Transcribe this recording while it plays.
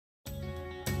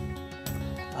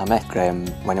I met Graham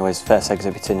when he was first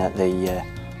exhibiting at the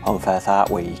Home Firth Art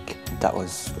Week. That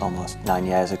was almost 9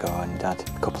 years ago, and had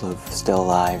a couple of still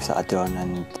lives that I'd done,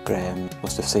 and Graham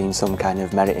must have seen some kind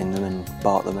of merit in them and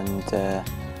bought them, and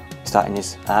starting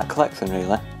his art collection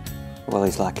really. Well,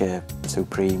 he's like a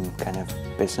supreme kind of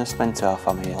business mentor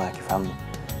for me. Like if I'm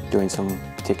doing some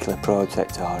particular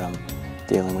project, or I'm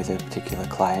dealing with a particular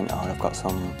client, or I've got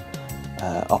some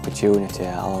opportunity,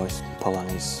 I'll always pull on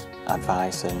his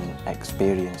advice and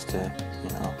experience to,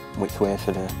 which way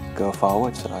should I go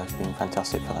forward. So it's been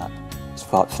fantastic for that. I was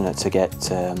fortunate to get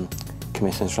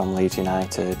commissions from Leeds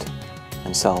United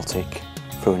and Celtic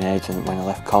through an agent when I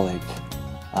left college,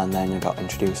 and then I got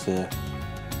introduced to the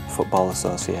Football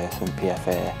Association,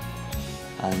 PFA,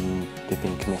 and they've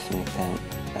been commissioning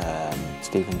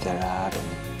Steven Gerrard and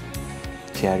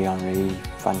Thierry Henry,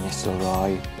 Van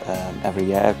Nistelrooy every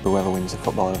year, whoever wins the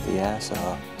Footballer of the Year. So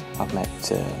I've met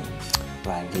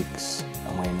Ryan Giggs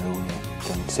and Wayne Rooney,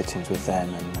 done sittings with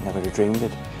them, and I never would have dreamed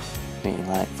of meeting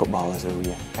like footballers who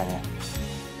you kind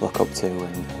of look up to.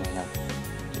 And I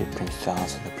did Prince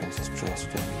Charles for the Prince's Trust,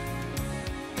 and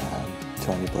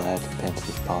Tony Blair painted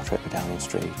his portrait with Downing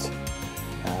Street.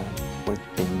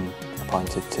 We've been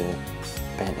appointed to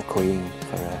paint the Queen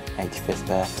for her 85th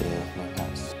birthday. I mean,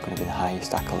 that's going to be the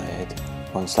highest accolade.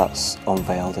 Once that's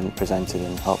unveiled and presented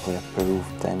and hopefully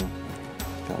approved, then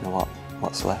I don't know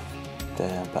what's left.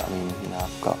 But I mean,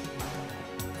 I've got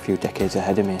a few decades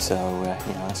ahead of me, so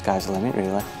the sky's the limit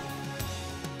really.